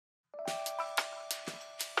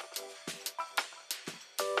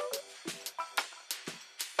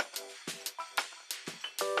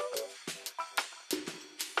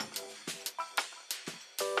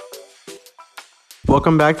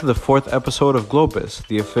Welcome back to the fourth episode of Globus,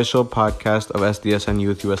 the official podcast of SDSN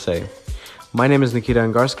Youth USA. My name is Nikita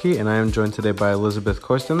Angarsky, and I am joined today by Elizabeth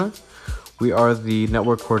Korstina. We are the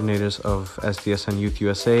network coordinators of SDSN Youth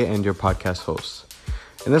USA and your podcast hosts.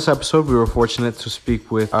 In this episode, we were fortunate to speak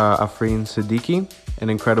with Afreen Siddiqi, an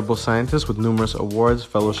incredible scientist with numerous awards,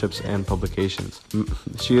 fellowships, and publications.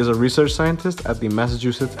 She is a research scientist at the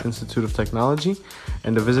Massachusetts Institute of Technology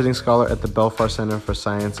and a visiting scholar at the Belfer Center for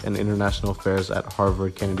Science and International Affairs at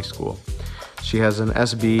Harvard Kennedy School. She has an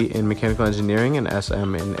S.B. in Mechanical Engineering and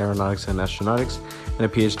S.M. in Aeronautics and Astronautics, and a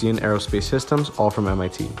Ph.D. in Aerospace Systems, all from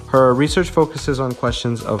MIT. Her research focuses on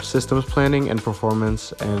questions of systems planning and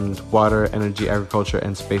performance and water, energy, agriculture,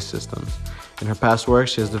 and space systems. In her past work,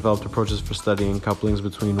 she has developed approaches for studying couplings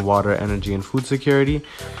between water, energy, and food security.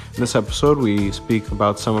 In this episode, we speak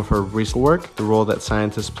about some of her recent work, the role that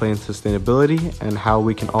scientists play in sustainability, and how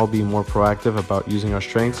we can all be more proactive about using our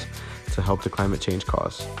strengths to help the climate change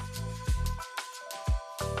cause.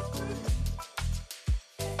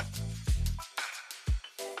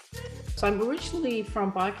 So I'm originally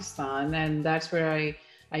from Pakistan, and that's where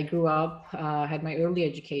I grew up, had my early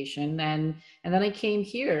education, and then I came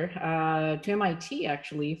here to MIT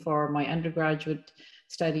actually for my undergraduate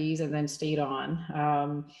studies, and then stayed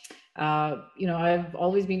on. I've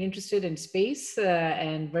always been interested in space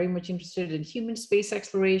and very much interested in human space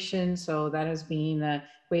exploration. So that has been a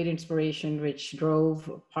great inspiration, which drove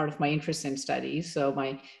part of my interest in studies. So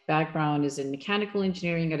my background is in mechanical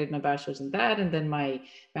engineering. I did my bachelor's in that, and then my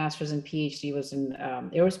master's and Ph.D. was in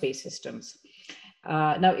aerospace systems.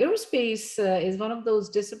 Now, aerospace is one of those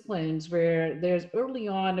disciplines where there's early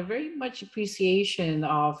on a very much appreciation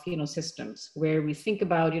of, systems, where we think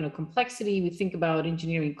about, complexity, we think about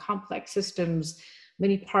engineering complex systems,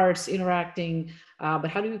 many parts interacting, but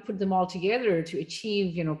how do we put them all together to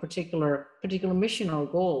achieve, particular mission or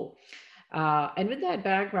goal? And with that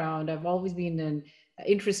background, I've always been an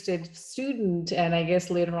interested student, and I guess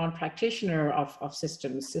later on practitioner of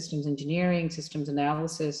systems engineering, systems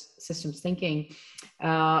analysis, systems thinking.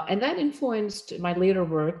 And that influenced my later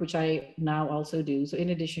work, which I now also do. So in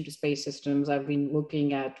addition to space systems, I've been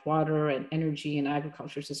looking at water and energy and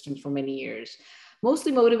agriculture systems for many years,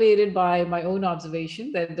 mostly motivated by my own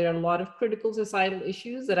observation that there are a lot of critical societal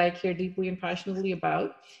issues that I care deeply and passionately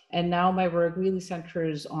about. And now my work really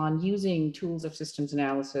centers on using tools of systems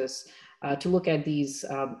analysis to look at these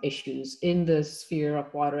issues in the sphere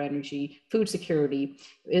of water, energy, food security,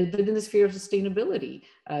 within the sphere of sustainability,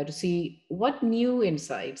 to see what new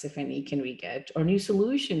insights, if any, can we get, or new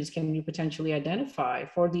solutions can we potentially identify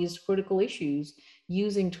for these critical issues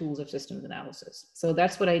using tools of systems analysis. So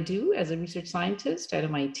that's what I do as a research scientist at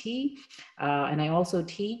MIT. And I also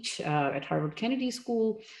teach at Harvard Kennedy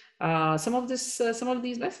School some of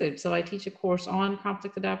these methods. So I teach a course on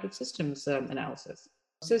complex adaptive systems analysis.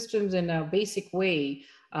 Systems in a basic way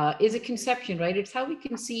is a conception, right? It's how we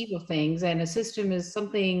conceive of things, and a system is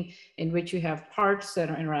something in which you have parts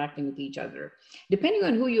that are interacting with each other. Depending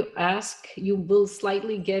on who you ask, you will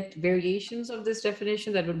slightly get variations of this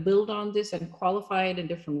definition that will build on this and qualify it in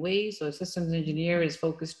different ways. So a systems engineer is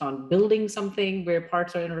focused on building something where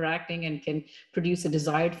parts are interacting and can produce a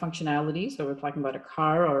desired functionality. So we're talking about a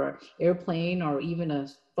car or an airplane or even a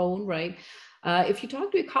phone, right? If you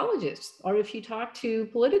talk to ecologists or if you talk to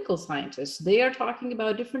political scientists, they are talking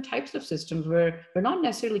about different types of systems where we're not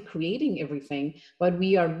necessarily creating everything, but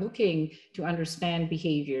we are looking to understand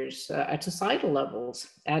behaviors at societal levels,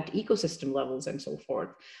 at ecosystem levels, and so forth.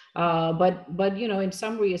 But in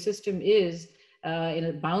summary, a system is in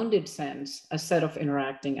a bounded sense, a set of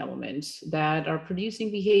interacting elements that are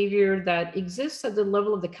producing behavior that exists at the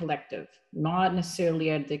level of the collective, not necessarily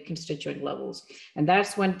at the constituent levels. And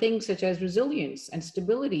that's when things such as resilience and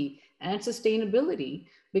stability and sustainability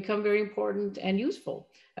become very important and useful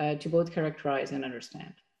to both characterize and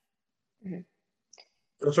understand.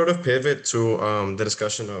 Mm-hmm. To sort of pivot to the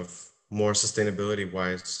discussion of more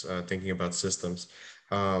sustainability-wise, thinking about systems.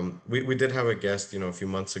 We did have a guest, a few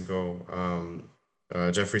months ago,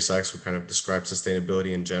 Jeffrey Sachs, who kind of described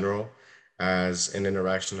sustainability in general as an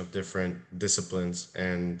interaction of different disciplines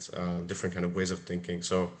and different kind of ways of thinking.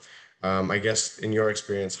 So I guess in your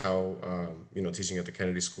experience, how, teaching at the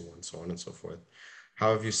Kennedy School and so on and so forth,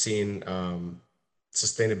 how have you seen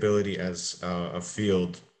sustainability as a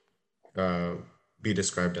field be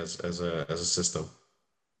described as a system?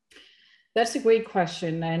 That's a great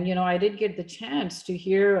question. And, I did get the chance to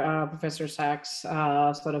hear Professor Sachs'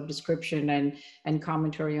 sort of description and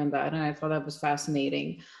commentary on that. And I thought that was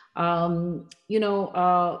fascinating. So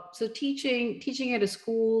teaching at a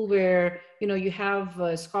school where, you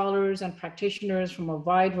have scholars and practitioners from a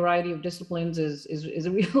wide variety of disciplines is a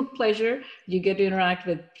real pleasure. You get to interact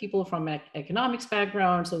with people from economics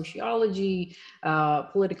background, sociology,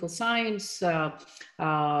 political science, and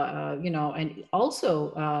also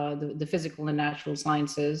the physical and natural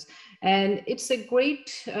sciences. And it's a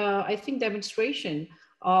great, I think, demonstration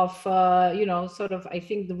of, I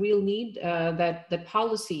think the real need that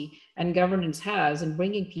policy and governance has in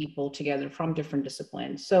bringing people together from different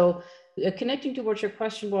disciplines. So connecting to what your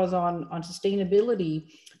question was on sustainability,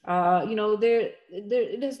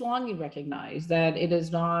 it is long been recognized that it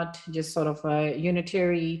is not just sort of a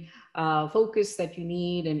unitary focus that you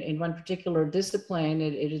need in one particular discipline.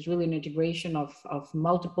 It is really an integration of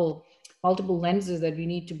multiple lenses that we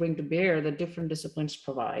need to bring to bear that different disciplines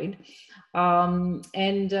provide. There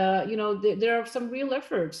are some real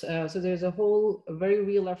efforts. So there's a very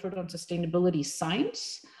real effort on sustainability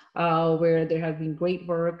science, where there have been great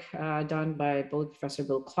work done by both Professor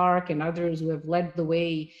Bill Clark and others who have led the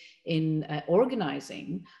way in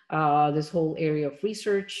organizing this whole area of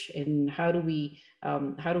research. And how do we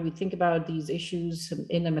think about these issues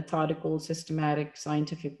in a methodical, systematic,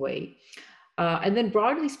 scientific way? And then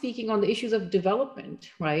broadly speaking, on the issues of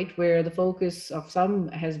development, right, where the focus of some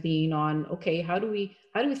has been on, okay, how do we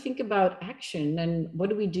think about action and what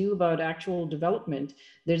do we do about actual development?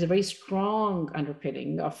 There's a very strong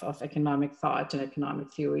underpinning of economic thought and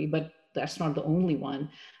economic theory, but that's not the only one.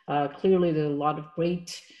 Clearly, there are a lot of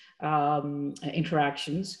great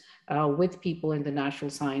interactions with people in the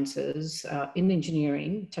natural sciences, in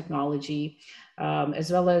engineering, technology,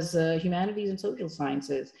 as well as humanities and social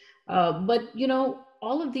sciences. But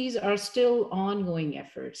all of these are still ongoing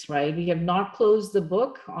efforts, right? We have not closed the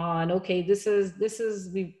book on, okay, this is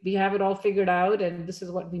we have it all figured out, and this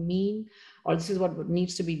is what we mean, or this is what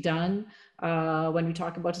needs to be done. When we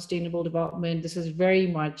talk about sustainable development, this is very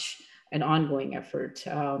much an ongoing effort.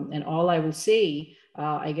 And all I will say,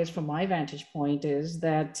 I guess from my vantage point, is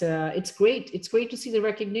that it's great. It's great to see the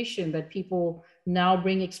recognition that people now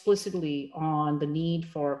bring explicitly on the need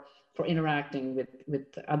for interacting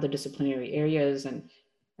with other disciplinary areas and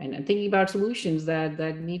thinking about solutions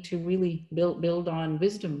that need to really build on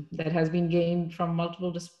wisdom that has been gained from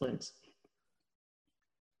multiple disciplines.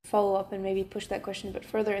 Follow up and maybe push that question a bit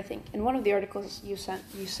further. I think in one of the articles you sent,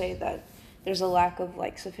 you say that there's a lack of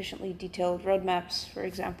sufficiently detailed roadmaps, for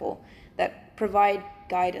example, that provide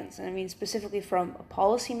guidance. And I mean, specifically from a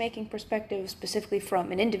policy-making perspective, specifically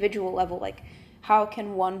from an individual level, how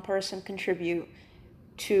can one person contribute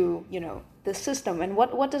to the system, and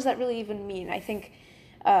what does that really even mean? I think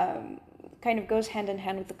kind of goes hand in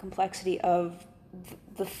hand with the complexity of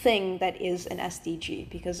the thing that is an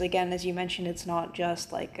SDG, because again, as you mentioned, it's not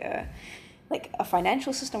just like a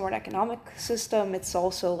financial system or an economic system. It's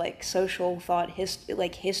also social thought,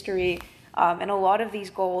 history, and a lot of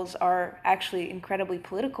these goals are actually incredibly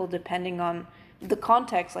political depending on the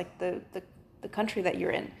context, the country that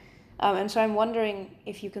you're in. And so I'm wondering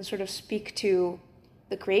if you can sort of speak to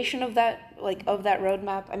the creation of that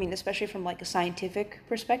roadmap. I mean, especially from a scientific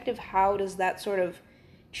perspective, how does that sort of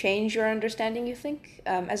change your understanding, you think,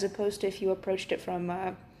 as opposed to if you approached it from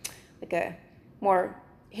a more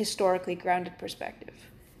historically grounded perspective?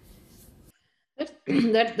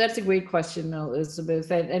 That's a great question,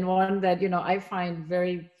 Elizabeth, and one that I find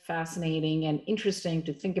very fascinating and interesting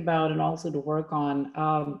to think about and also to work on.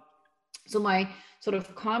 So my sort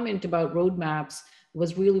of comment about roadmaps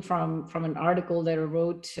was really from an article that I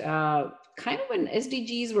wrote kind of when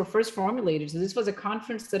SDGs were first formulated. So this was a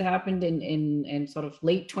conference that happened in sort of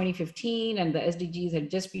late 2015, and the SDGs had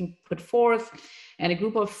just been put forth, and a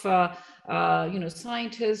group of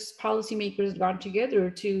scientists, policymakers got together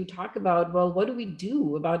to talk about, well, what do we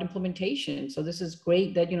do about implementation? So this is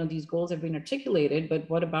great that these goals have been articulated, but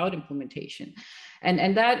what about implementation?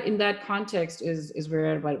 And that in that context is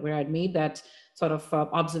where I'd made that sort of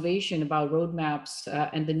observation about roadmaps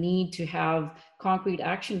and the need to have concrete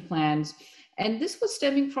action plans. And this was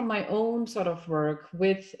stemming from my own sort of work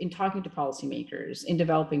in talking to policymakers in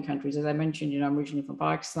developing countries. As I mentioned, I'm originally from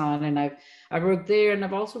Pakistan, and I've worked there, and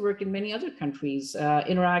I've also worked in many other countries,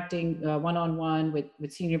 interacting one-on-one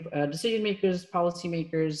with senior decision makers,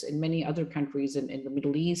 policymakers in many other countries in the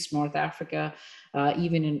Middle East, North Africa,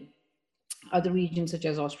 even in other regions such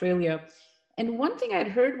as Australia. And one thing I'd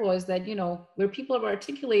heard was that, where people are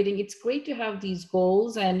articulating, it's great to have these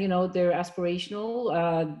goals and, they're aspirational,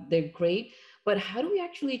 they're great, but how do we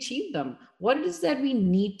actually achieve them? What is that we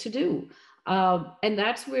need to do? And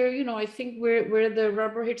that's where, I think where the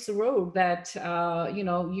rubber hits the road, that,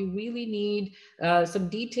 you really need some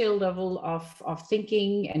detailed level of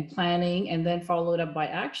thinking and planning, and then followed up by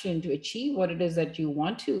action to achieve what it is that you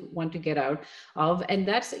want to get out of. And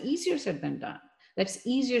that's easier said than done. That's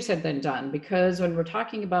easier said than done, because when we're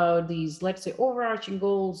talking about these, let's say, overarching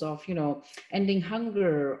goals of, ending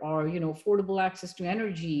hunger, or, affordable access to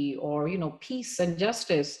energy, or, peace and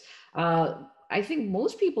justice, I think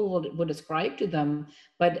most people would ascribe to them,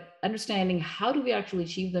 but understanding how do we actually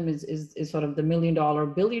achieve them is sort of the $1 million,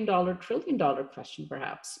 $1 billion, $1 trillion question,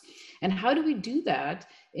 perhaps. And how do we do that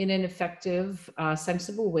in an effective,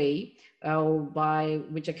 sensible way, by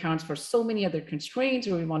which accounts for so many other constraints,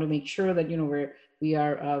 where we want to make sure that, we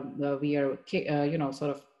are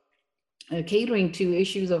sort of catering to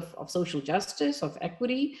issues of social justice, of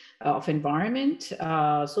equity, of environment,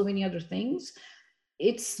 so many other things.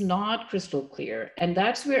 It's not crystal clear. And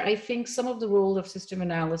that's where I think some of the role of system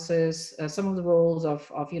analysis, some of the roles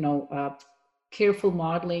of careful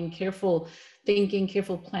modeling, careful thinking,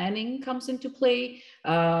 careful planning comes into play,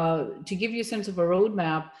 to give you a sense of a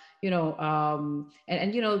roadmap.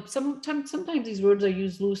 Sometimes these words are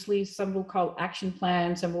used loosely. Some will call action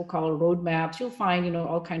plans, some will call roadmaps. You'll find,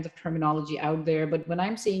 all kinds of terminology out there. But when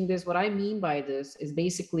I'm saying this, what I mean by this is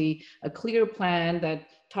basically a clear plan that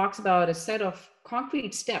talks about a set of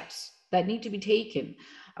concrete steps that need to be taken,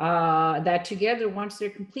 that together, once they're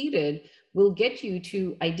completed, will get you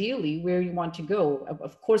to ideally where you want to go.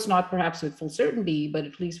 Of course, not perhaps with full certainty, but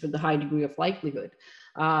at least with a high degree of likelihood.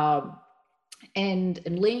 And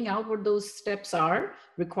laying out what those steps are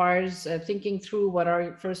requires thinking through what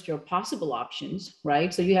are first your possible options,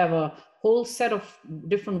 right? So you have a whole set of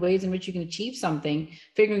different ways in which you can achieve something,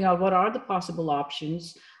 figuring out what are the possible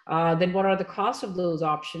options, then what are the costs of those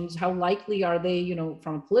options, how likely are they,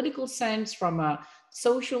 from a political sense, from a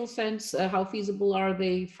social sense, how feasible are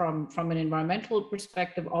they, from an environmental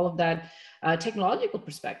perspective, all of that. Technological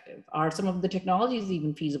perspective, are some of the technologies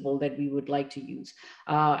even feasible that we would like to use,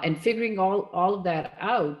 and figuring all of that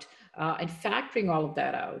out, and factoring all of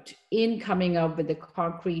that out in coming up with a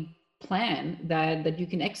concrete plan that you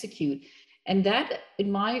can execute. And that,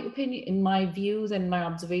 in my opinion, in my views and my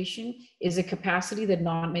observation, is a capacity that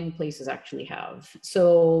not many places actually have.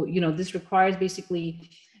 So, this requires basically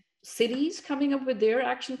cities coming up with their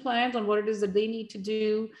action plans on what it is that they need to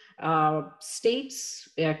do, states,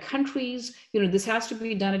 countries. This has to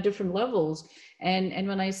be done at different levels. And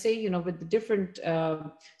when I say, with the different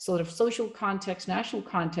sort of social context, national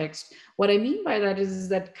context, what I mean by that is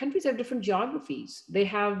that countries have different geographies. They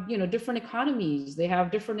have, different economies. They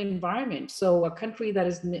have different environments. So a country that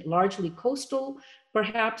is largely coastal,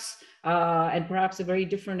 perhaps, and perhaps a very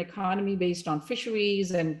different economy based on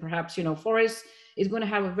fisheries and perhaps, forests, is going to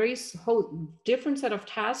have a very different set of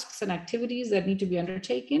tasks and activities that need to be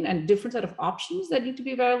undertaken, and different set of options that need to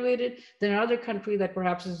be evaluated than another country that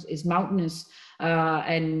perhaps is mountainous,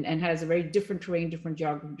 and has a very different terrain, different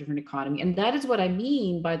geography, different economy. And that is what I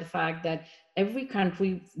mean by the fact that every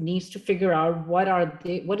country needs to figure out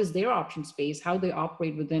what is their option space, how they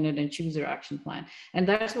operate within it, and choose their action plan. And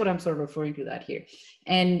that's what I'm sort of referring to that here.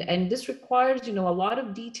 And this requires, a lot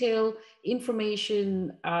of detail,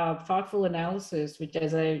 information, thoughtful analysis, which,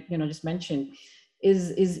 as I just mentioned,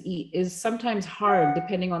 is sometimes hard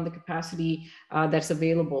depending on the capacity that's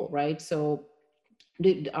available, right? So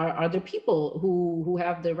are there people who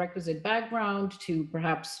have the requisite background to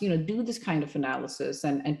perhaps do this kind of analysis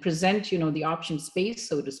and present the option space,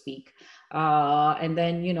 so to speak, and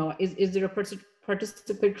then is there a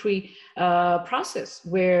participatory process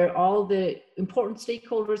where all the important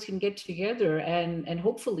stakeholders can get together and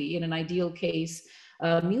hopefully, in an ideal case,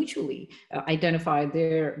 mutually identify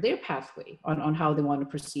their pathway on how they want to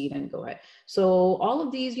proceed and go ahead. So all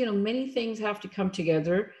of these, many things have to come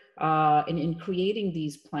together in creating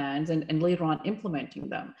these plans and later on implementing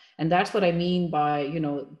them. And that's what I mean by,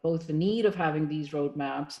 both the need of having these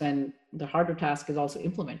roadmaps, and the harder task is also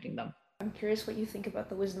implementing them. I'm curious what you think about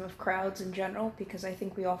the wisdom of crowds in general, because I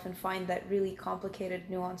think we often find that really complicated,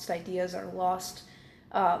 nuanced ideas are lost,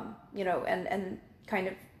 and kind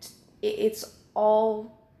of, it's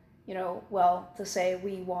all, well, to say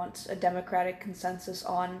we want a democratic consensus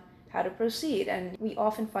on how to proceed. And we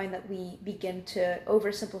often find that we begin to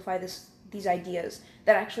oversimplify these ideas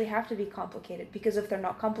that actually have to be complicated, because if they're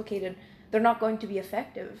not complicated, they're not going to be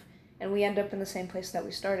effective, and we end up in the same place that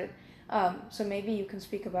we started. So maybe you can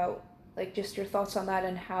speak about just your thoughts on that,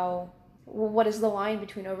 and what is the line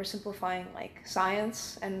between oversimplifying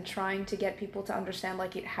science and trying to get people to understand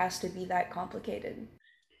it has to be that complicated?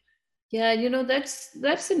 Yeah,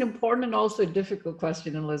 that's an important and also a difficult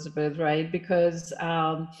question, Elizabeth, right? Because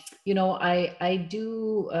I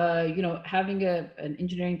do having an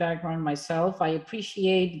engineering background myself, I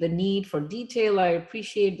appreciate the need for detail. I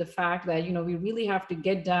appreciate the fact that we really have to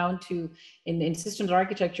get down to in systems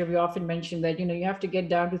architecture. We often mention that you have to get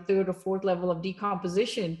down to third or fourth level of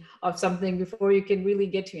decomposition of something before you can really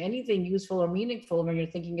get to anything useful or meaningful when you're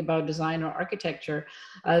thinking about design or architecture.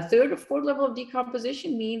 Third or fourth level of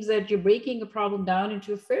decomposition means that you're breaking a problem down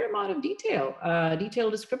into a fair amount of detail,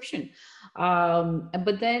 detailed description.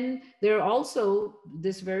 But then there are also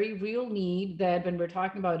this very real need that when we're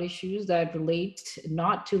talking about issues that relate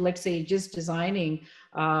not to, let's say, just designing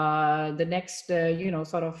the next,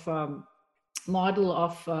 sort of model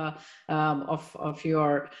of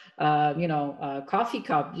your coffee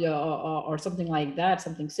cup, or something like that,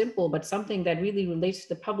 something simple, but something that really relates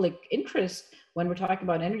to the public interest when we're talking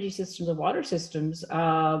about energy systems or water systems.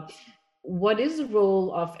 What is the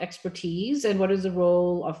role of expertise, and what is the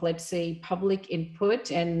role of, let's say, public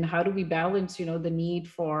input, and how do we balance the need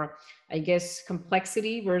for, I guess,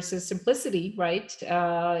 complexity versus simplicity, right?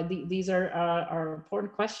 These are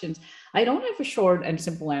important questions. I don't have a short and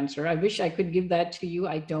simple answer. I wish I could give that to you.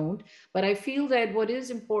 I don't. But I feel that what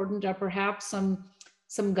is important are perhaps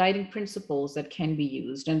some guiding principles that can be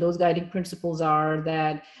used. And those guiding principles are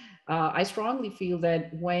that I strongly feel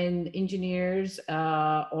that when engineers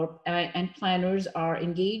and planners are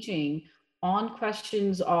engaging on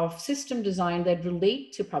questions of system design that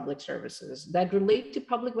relate to public services, that relate to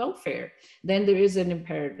public welfare, then there is an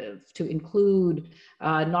imperative to include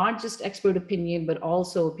not just expert opinion, but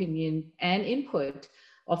also opinion and input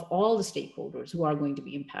of all the stakeholders who are going to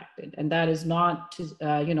be impacted. And that is not,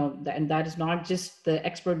 and that is not just the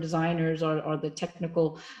expert designers or the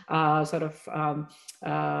technical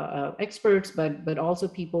experts, but also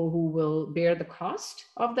people who will bear the cost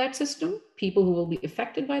of that system, people who will be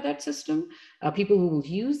affected by that system, people who will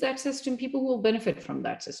use that system, people who will benefit from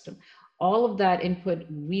that system. All of that input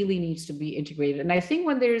really needs to be integrated. And I think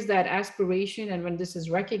when there's that aspiration and when this is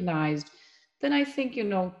recognized, then I think,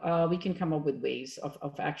 we can come up with ways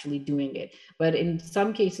of actually doing it. But in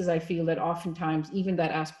some cases, I feel that oftentimes even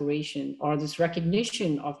that aspiration or this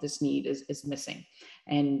recognition of this need is missing.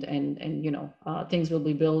 And things will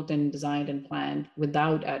be built and designed and planned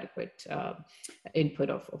without adequate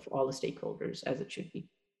input of all the stakeholders as it should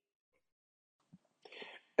be.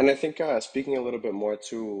 And I think speaking a little bit more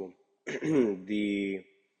to the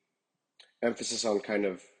emphasis on kind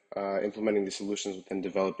of implementing the solutions within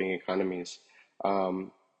developing economies.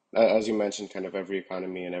 Um, as you mentioned, kind of every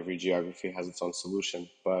economy and every geography has its own solution.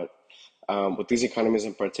 But with these economies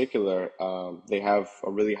in particular, they have a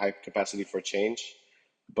really high capacity for change,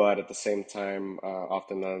 but at the same time,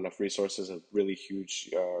 often not enough resources, a really huge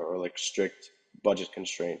or like strict budget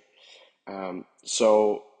constraint.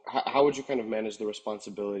 So, how would you kind of manage the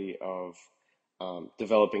responsibility of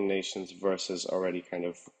developing nations versus already kind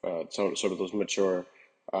of sort of those mature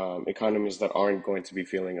economies that aren't going to be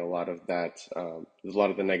feeling a lot of that, a lot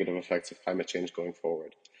of the negative effects of climate change going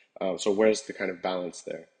forward? So, where's the kind of balance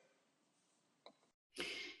there?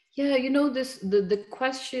 Yeah, the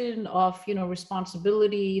question of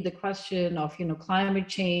responsibility, the question of climate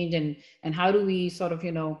change, and how do we sort of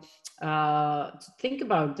think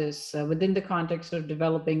about this within the context of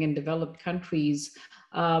developing and developed countries.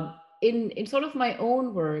 In sort of my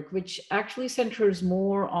own work, which actually centers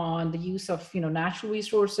more on the use of natural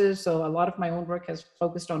resources. So a lot of my own work has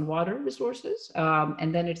focused on water resources,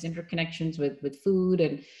 and then its interconnections with food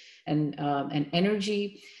and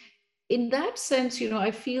energy. In that sense, I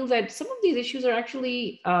feel that some of these issues are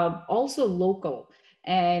actually also local.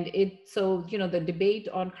 And the debate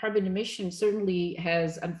on carbon emissions certainly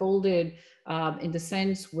has unfolded in the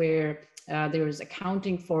sense where there is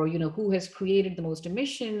accounting for, who has created the most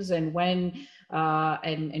emissions and when,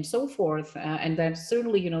 and so forth. And then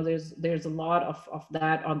certainly, there's a lot of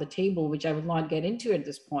that on the table, which I will not get into at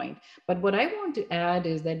this point. But what I want to add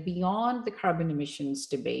is that beyond the carbon emissions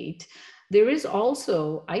debate, there is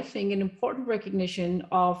also, I think, an important recognition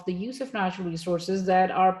of the use of natural resources that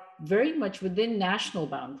are very much within national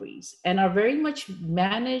boundaries and are very much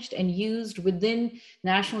managed and used within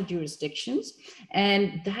national jurisdictions.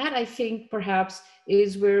 And that, I think, perhaps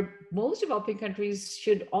is where most developing countries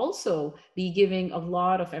should also be giving a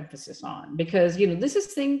lot of emphasis on, because this is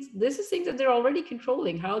things that they're already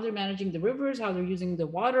controlling: how they're managing the rivers, how they're using the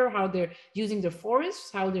water, how they're using their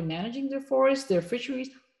forests, how they're managing their forests, their fisheries.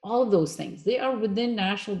 All of those things, they are within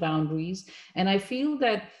national boundaries. And I feel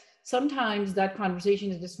that sometimes that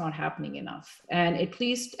conversation is just not happening enough. And at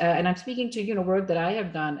least, and I'm speaking to, work that I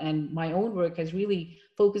have done, and my own work has really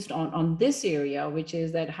focused on this area, which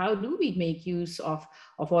is that how do we make use of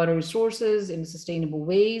water resources in sustainable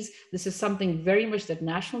ways? This is something very much that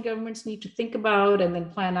national governments need to think about and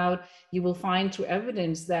then plan out. You will find through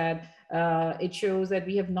evidence that it shows that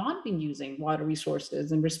we have not been using water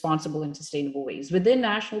resources in responsible and sustainable ways within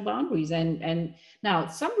national boundaries. And now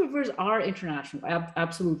some rivers are international,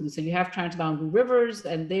 absolutely. So you have transboundary rivers,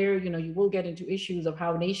 and there, you will get into issues of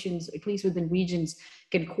how nations, at least within regions,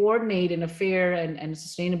 can coordinate in a fair and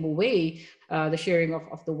sustainable way the sharing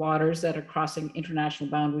of the waters that are crossing international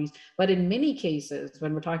boundaries. But in many cases,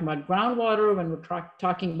 when we're talking about groundwater, when we're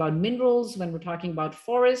talking about minerals, when we're talking about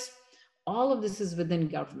forests, all of this is within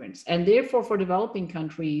governments. And therefore, for developing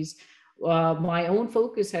countries, my own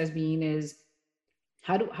focus has been is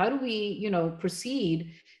how do we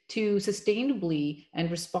proceed to sustainably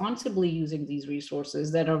and responsibly using these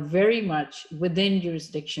resources that are very much within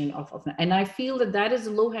jurisdiction of and I feel that is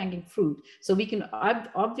a low-hanging fruit. So we can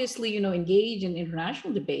obviously engage in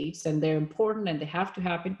international debates, and they're important and they have to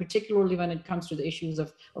happen, particularly when it comes to the issues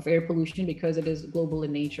of air pollution, because it is global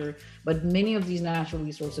in nature. But many of these natural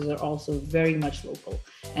resources are also very much local,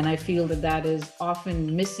 and I feel that is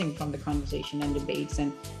often missing from the conversation and debates,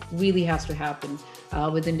 and really has to happen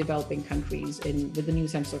within developing countries, and with a new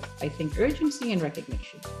sense of, I think, urgency and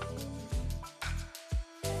recognition.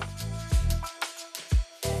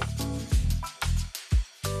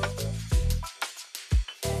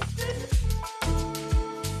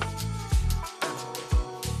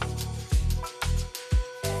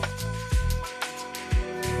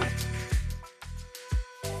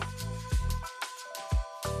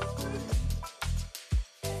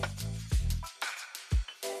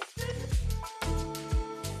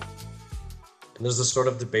 There's this sort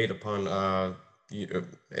of debate upon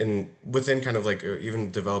within kind of like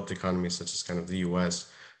even developed economies such as kind of the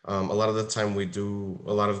US. A lot of the time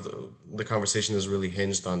a lot of the conversation is really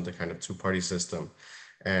hinged on the kind of two-party system,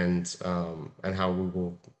 and how we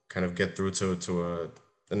will kind of get through to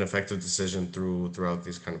an effective decision throughout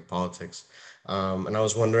these kind of politics. And I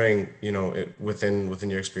was wondering, within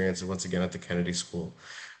your experience, and once again at the Kennedy School,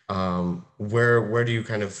 where do you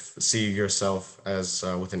kind of see yourself as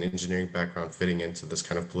with an engineering background fitting into this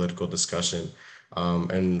kind of political discussion?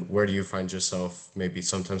 And where do you find yourself maybe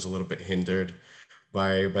sometimes a little bit hindered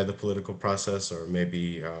by the political process, or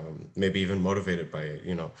maybe even motivated by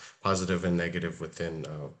positive and negative within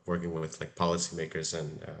working with like policymakers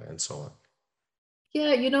and so on?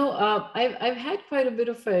 Yeah, I've had quite a bit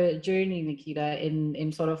of a journey, Nikita, in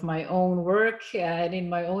sort of my own work and in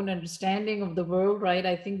my own understanding of the world, right?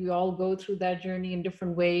 I think we all go through that journey in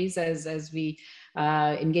different ways as we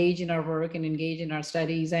engage in our work and engage in our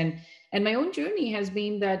studies. And my own journey has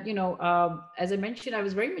been that, as I mentioned, I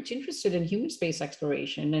was very much interested in human space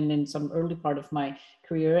exploration and in some early part of my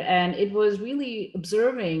career. And it was really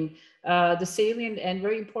observing the salient and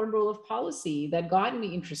very important role of policy that got me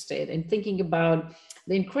interested in thinking about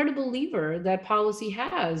the incredible lever that policy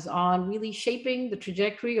has on really shaping the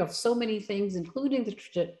trajectory of so many things, including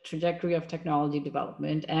the trajectory of technology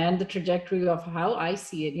development and the trajectory of how I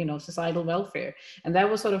see it, societal welfare. And that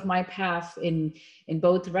was sort of my path in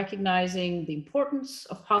both recognizing the importance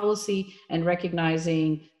of policy and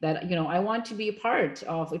recognizing that, I want to be a part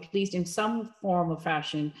of, at least in some form or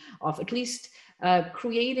fashion, of at least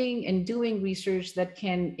creating and doing research that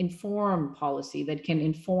can inform policy, that can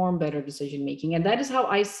inform better decision making. And that is how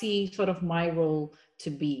I see sort of my role to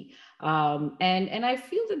be. And I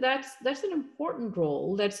feel that's an important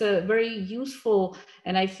role. That's a very useful,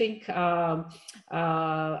 and I think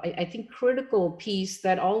I think critical piece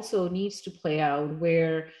that also needs to play out,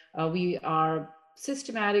 where we are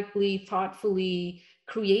systematically, thoughtfully,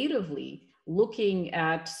 creatively looking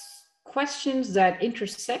at questions that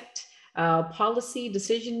intersect policy,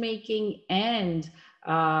 decision-making, and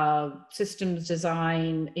systems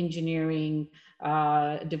design, engineering,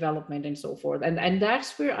 development, and so forth. And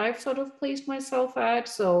that's where I've sort of placed myself at.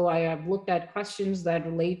 So I have looked at questions that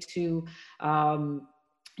relate to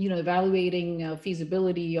evaluating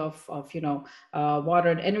feasibility of water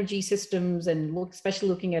and energy systems, and especially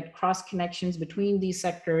looking at cross connections between these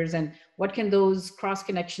sectors, and what can those cross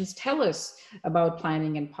connections tell us about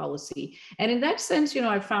planning and policy. And in that sense,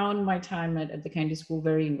 I found my time at the Kennedy School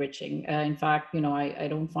very enriching. In fact, I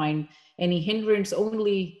don't find any hindrance,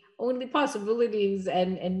 only possibilities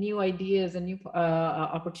and new ideas and new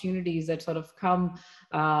opportunities that sort of come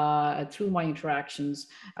through my interactions.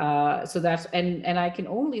 So that's, and I can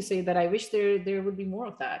only say that I wish there would be more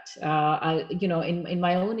of that. In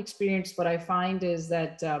my own experience, what I find is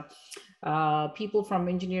that People from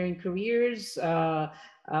engineering careers,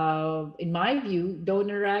 in my view, don't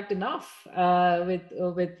interact enough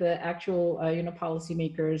with the actual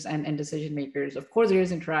policymakers and decision makers. Of course, there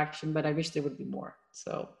is interaction, but I wish there would be more.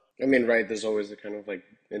 So. I mean, right, there's always a kind of like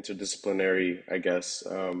interdisciplinary, I guess.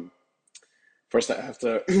 First, I have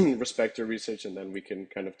to respect your research, and then we can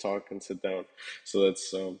kind of talk and sit down. So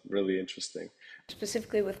that's really interesting.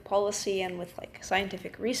 Specifically with policy and with like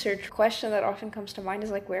scientific research, a question that often comes to mind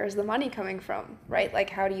is like, where is the money coming from, right? Like,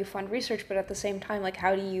 how do you fund research, but at the same time, like,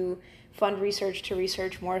 how do you fund research to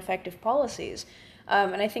research more effective policies?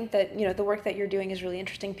 And I think that, you know, the work that you're doing is really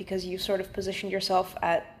interesting because you sort of positioned yourself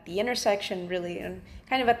at the intersection, really, and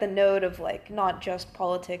kind of at the node of like not just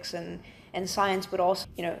politics and science, but also,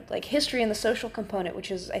 you know, like history and the social component, which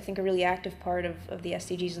is, I think, a really active part of the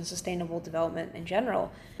SDGs and sustainable development in general.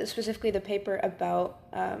 Specifically, the paper about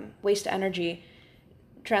waste to energy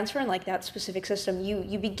transfer and like that specific system,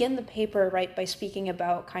 you begin the paper, right, by speaking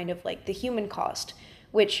about kind of like the human cost,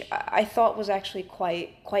 which I thought was actually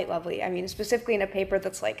quite lovely. I mean, specifically in a paper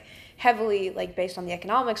that's like heavily like based on the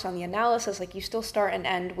economics, on the analysis, like you still start and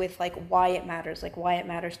end with like why it matters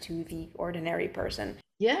to the ordinary person.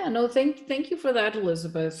 Yeah, no, thank you for that,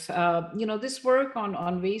 Elizabeth. This work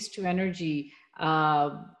on waste to energy.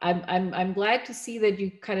 I'm glad to see that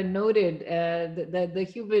you kind of noted the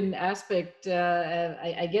human aspect.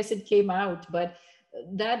 I guess it came out, but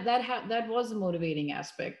that was a motivating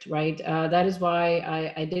aspect, right? That is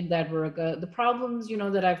why I did that work. The problems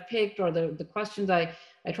that I've picked, or the questions I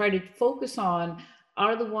try to focus on,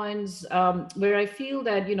 are the ones where I feel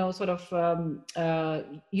that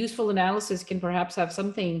useful analysis can perhaps have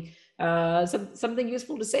something something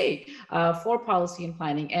useful to say for policy and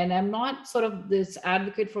planning. And I'm not sort of this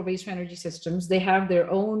advocate for waste to energy systems. They have their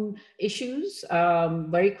own issues.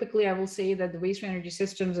 Very quickly, I will say that the waste to energy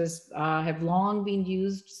systems have long been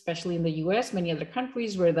used, especially in the US, many other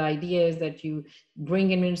countries, where the idea is that you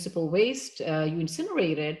bring in municipal waste, you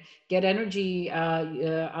incinerate it, get energy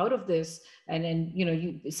out of this, and then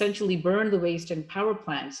you essentially burn the waste in power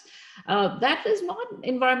plants. That is not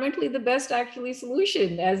environmentally the best actually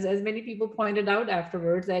solution, as many people pointed out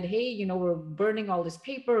afterwards, that hey, we're burning all this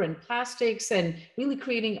paper and plastics and really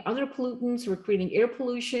creating other pollutants. We're creating air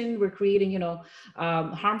pollution. We're creating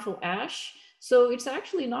harmful ash. So it's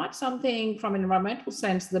actually not something from an environmental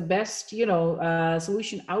sense the best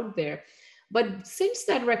solution out there. But since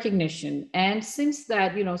that recognition, and since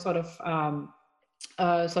that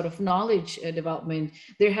sort of knowledge development,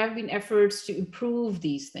 there have been efforts to improve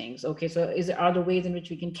these things. Okay, so are there ways in which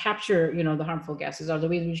we can capture the harmful gases? Are there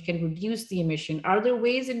ways in which we can reduce the emission? Are there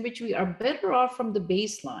ways in which we are better off from the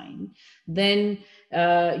baseline than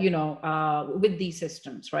with these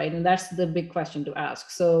systems, right? And that's the big question to ask.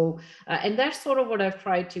 So and that's sort of what I've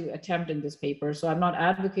tried to attempt in this paper. So I'm not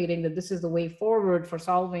advocating that this is the way forward for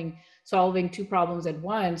solving two problems at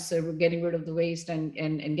once. So we're getting rid of the waste and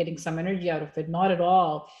getting some energy out of it. Not at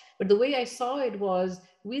all. But the way I saw it was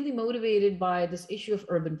really motivated by this issue of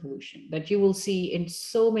urban pollution that you will see in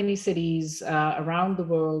so many cities around the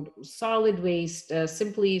world. Solid waste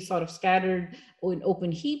simply sort of scattered in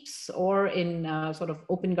open heaps or in sort of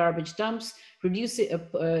open garbage dumps,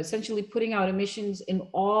 essentially putting out emissions in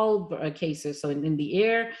all cases. So in the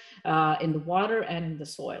air, in the water, and in the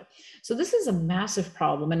soil. So this is a massive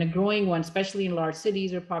problem and a growing one, especially in large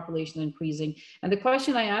cities where population is increasing. And the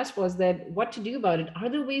question I asked was that what to do about it? Are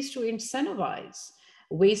there ways to incentivize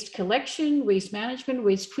waste collection, waste management,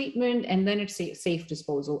 waste treatment, and then it's safe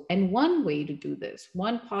disposal? And one way to do this,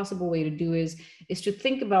 one possible way to do is to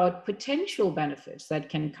think about potential benefits that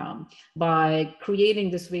can come by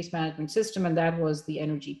creating this waste management system, and that was the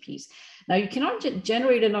energy piece. Now, you cannot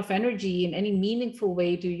generate enough energy in any meaningful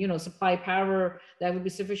way to, supply power that would be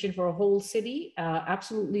sufficient for a whole city.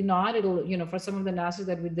 Absolutely not. It'll, for some of the analysis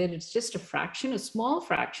that we did, it's just a fraction, a small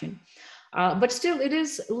fraction. But still, it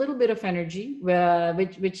is a little bit of energy,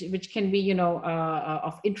 which can be,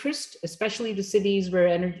 of interest, especially to cities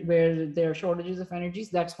where there are shortages of energies.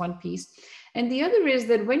 That's one piece. And the other is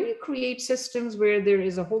that when you create systems where there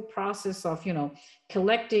is a whole process of,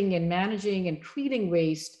 collecting and managing and treating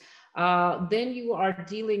waste, then you are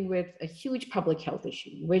dealing with a huge public health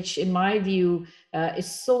issue, which in my view is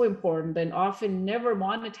so important and often never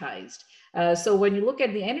monetized. So when you look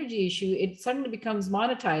at the energy issue, it suddenly becomes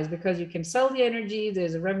monetized because you can sell the energy,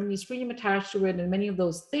 there's a revenue stream attached to it, and many of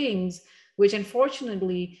those things, which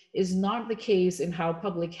unfortunately is not the case in how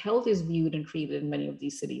public health is viewed and treated in many of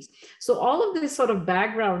these cities. So all of this sort of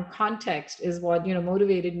background context is what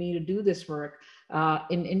motivated me to do this work.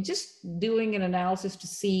 in just doing an analysis to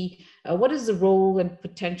see what is the role and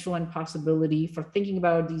potential and possibility for thinking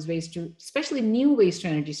about these waste to, especially new waste to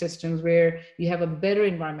energy systems, where you have a better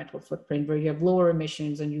environmental footprint, where you have lower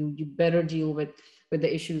emissions, and you better deal with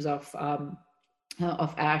the issues of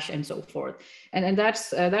ash and so forth. And that's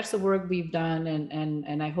the work we've done,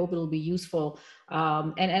 and I hope it'll be useful.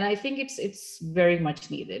 And I think it's very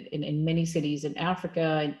much needed in many cities in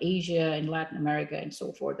Africa, in Asia, in Latin America, and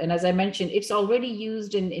so forth. And as I mentioned, it's already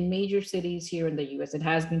used in major cities here in the US. It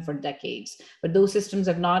has been for decades, but those systems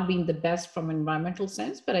have not been the best from an environmental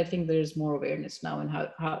sense. But I think there's more awareness now, and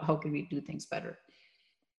how can we do things better?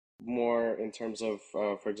 More in terms of,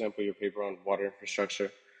 for example, your paper on water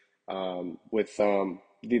infrastructure, with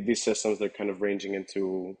these systems, they're kind of ranging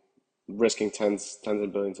into risking tens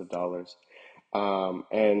of billions of dollars.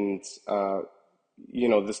 And you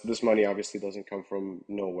know, this money obviously doesn't come from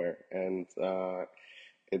nowhere, and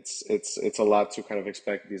it's a lot to kind of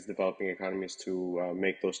expect these developing economies to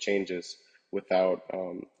make those changes without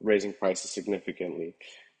raising prices significantly.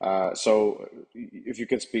 So if you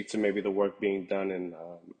could speak to maybe the work being done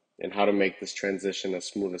and how to make this transition as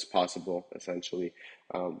smooth as possible, essentially,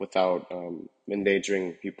 without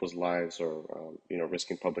endangering people's lives or you know,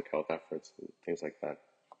 risking public health efforts and things like that.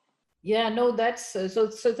 Yeah, no, that's so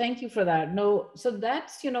thank you for that. No, so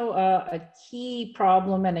that's, a key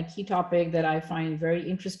problem and a key topic that I find very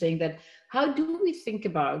interesting, that how do we think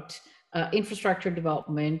about infrastructure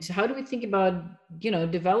development? How do we think about,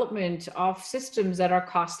 development of systems that are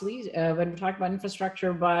costly? When we talk about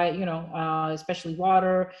infrastructure by, especially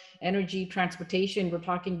water, energy, transportation, we're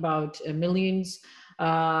talking about millions,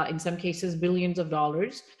 in some cases, billions of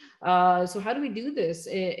dollars. So how do we do this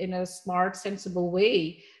in a smart, sensible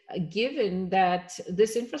way, given that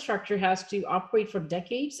this infrastructure has to operate for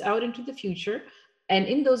decades out into the future? And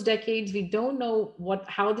in those decades, we don't know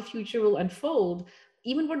how the future will unfold,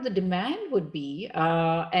 even what the demand would be,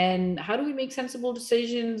 and how do we make sensible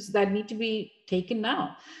decisions that need to be taken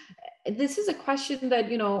now? This is a question that,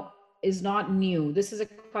 is not new. This is a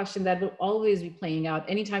question that will always be playing out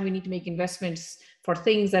anytime we need to make investments for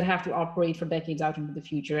things that have to operate for decades out into the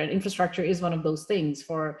future. And infrastructure is one of those things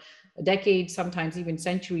for decades, sometimes even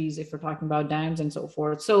centuries, if we're talking about dams and so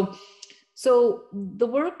forth. So the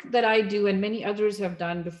work that I do, and many others have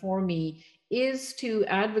done before me, is to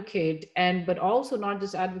advocate, but also not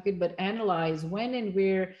just advocate, but analyze when and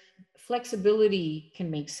where flexibility can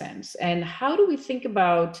make sense. And how do we think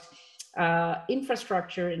about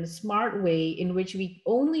infrastructure in a smart way, in which we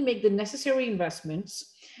only make the necessary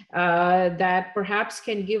investments that perhaps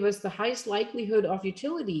can give us the highest likelihood of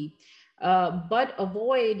utility, but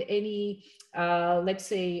avoid any, let's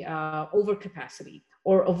say, overcapacity,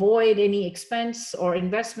 or avoid any expense or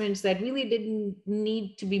investments that really didn't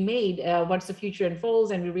need to be made once the future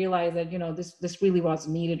unfolds and we realize that, this really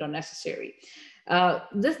wasn't needed or necessary.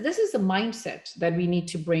 This is the mindset that we need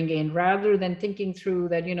to bring in, rather than thinking through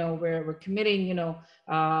that, we're committing,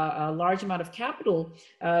 a large amount of capital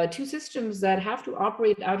to systems that have to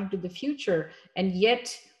operate out into the future, and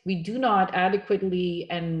yet we do not adequately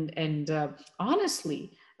and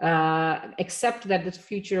honestly accept that the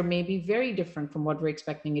future may be very different from what we're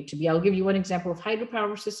expecting it to be. I'll give you one example of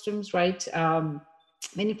hydropower systems, right?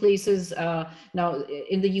 Many places now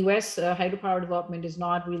in the US, hydropower development is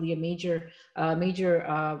not really a major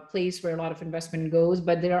place where a lot of investment goes,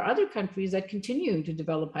 but there are other countries that continue to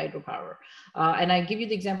develop hydropower. And I give you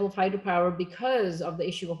the example of hydropower because of the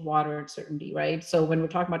issue of water uncertainty, right? So when we're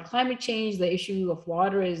talking about climate change, the issue of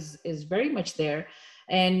water is very much there.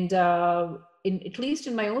 And at least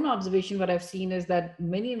in my own observation, what I've seen is that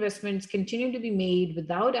many investments continue to be made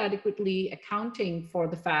without adequately accounting for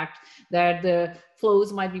the fact that the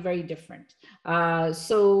flows might be very different.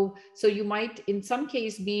 So you might, in some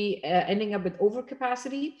case, be ending up with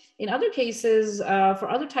overcapacity. In other cases, for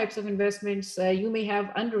other types of investments, you may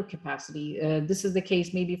have undercapacity. This is the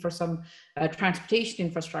case maybe for some transportation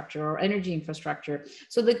infrastructure or energy infrastructure.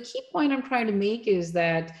 So the key point I'm trying to make is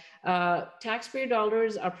that taxpayer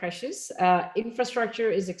dollars are precious,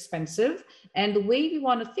 infrastructure is expensive, and the way we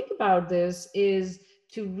want to think about this is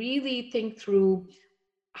to really think through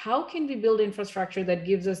how can we build infrastructure that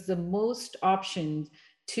gives us the most options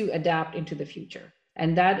to adapt into the future.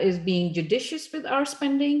 And that is being judicious with our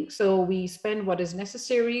spending. So we spend what is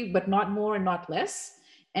necessary, but not more and not less.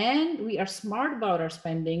 And we are smart about our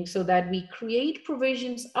spending so that we create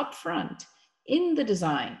provisions upfront in the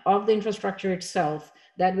design of the infrastructure itself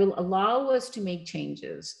that will allow us to make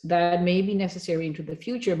changes that may be necessary into the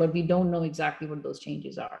future, but we don't know exactly what those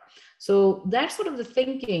changes are. So that's sort of the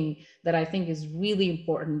thinking that I think is really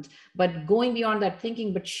important. But going beyond that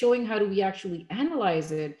thinking, but showing how do we actually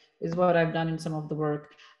analyze it, is what I've done in some of the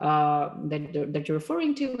work that you're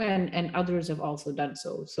referring to, and others have also done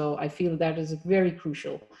so. So I feel that is very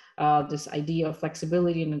crucial, this idea of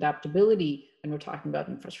flexibility and adaptability when we're talking about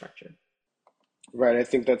infrastructure. Right, I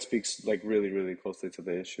think that speaks like really, really closely to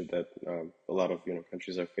the issue that a lot of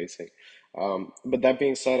countries are facing. But that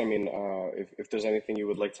being said, I mean, if there's anything you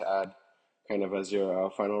would like to add, kind of as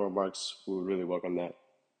your final remarks, we would really welcome that.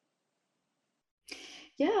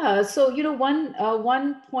 Yeah, so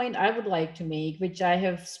one point I would like to make, which I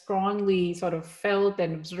have strongly sort of felt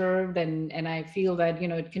and observed, and I feel that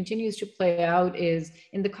it continues to play out, is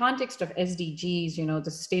in the context of SDGs,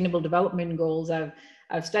 the Sustainable Development Goals.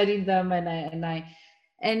 I've studied them, and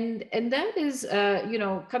that is,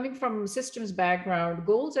 coming from systems background,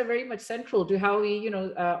 goals are very much central to how we,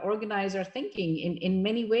 organize our thinking in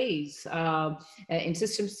many ways. In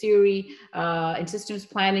systems theory, in systems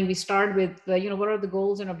planning, we start with, what are the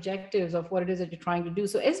goals and objectives of what it is that you're trying to do.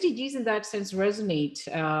 So SDGs in that sense resonate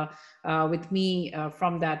with me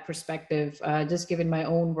from that perspective, just given my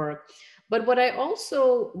own work. But what I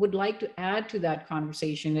also would like to add to that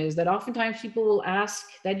conversation is that oftentimes people will ask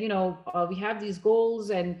that, we have these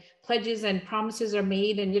goals and pledges and promises are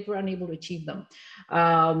made, and yet we're unable to achieve them.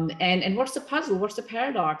 And what's the puzzle? What's the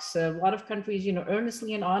paradox? A lot of countries,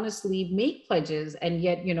 earnestly and honestly make pledges, and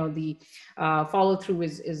yet, the follow through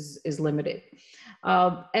is limited.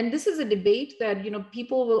 And this is a debate that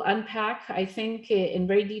people will unpack, I think, in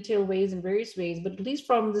very detailed ways, in various ways. But at least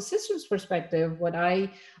from the systems perspective, what I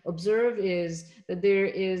observe is that there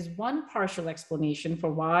is one partial explanation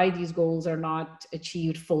for why these goals are not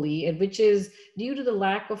achieved fully, and which is due to the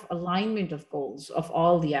lack of alignment of goals of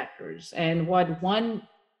all the actors. And what one,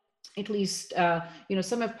 at least,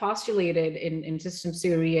 some have postulated in systems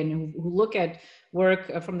theory, and who look at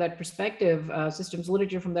work from that perspective, systems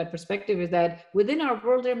literature from that perspective, is that within our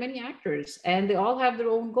world, there are many actors and they all have their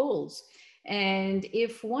own goals. And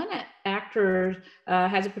if one actor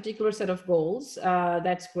has a particular set of goals,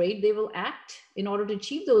 that's great. They will act in order to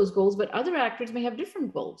achieve those goals, but other actors may have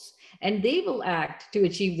different goals and they will act to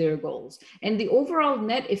achieve their goals. And the overall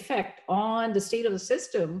net effect on the state of the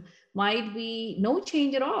system might be no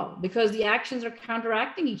change at all, because the actions are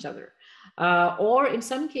counteracting each other. Or in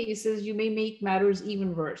some cases, you may make matters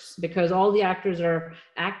even worse, because all the actors are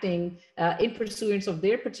acting in pursuance of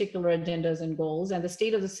their particular agendas and goals, and the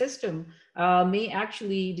state of the system may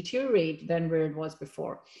actually deteriorate than where it was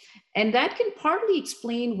before. And that can partly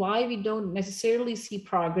explain why we don't necessarily see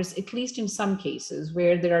progress, at least in some cases,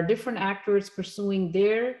 where there are different actors pursuing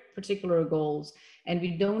their particular goals, and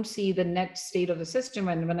we don't see the net state of the system.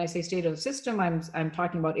 And when I say state of the system, I'm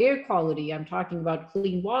talking about air quality, I'm talking about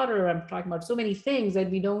clean water, I'm talking about so many things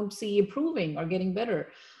that we don't see improving or getting better.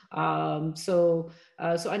 So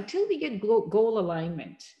until we get goal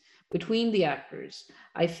alignment between the actors,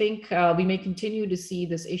 I think we may continue to see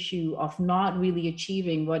this issue of not really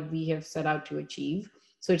achieving what we have set out to achieve.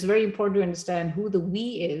 So it's very important to understand who the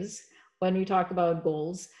we is when we talk about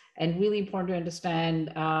goals, and really important to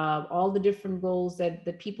understand all the different goals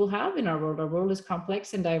that people have in our world. Our world is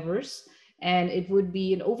complex and diverse, and it would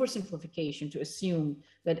be an oversimplification to assume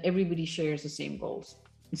that everybody shares the same goals.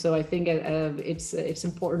 So I think it's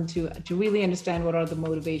important to really understand what are the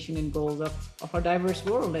motivation and goals of our diverse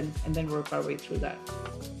world, and then work our way through that.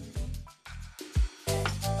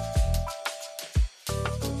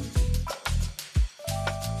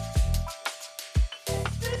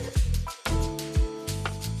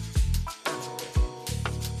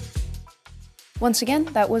 Once again,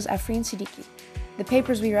 that was Afreen Siddiqi. The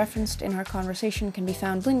papers we referenced in our conversation can be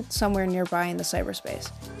found linked somewhere nearby in the cyberspace.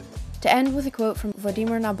 To end with a quote from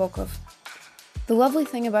Vladimir Nabokov, "The lovely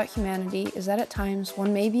thing about humanity is that at times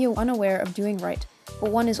one may be unaware of doing right, but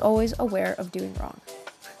one is always aware of doing wrong."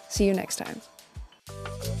 See you next time.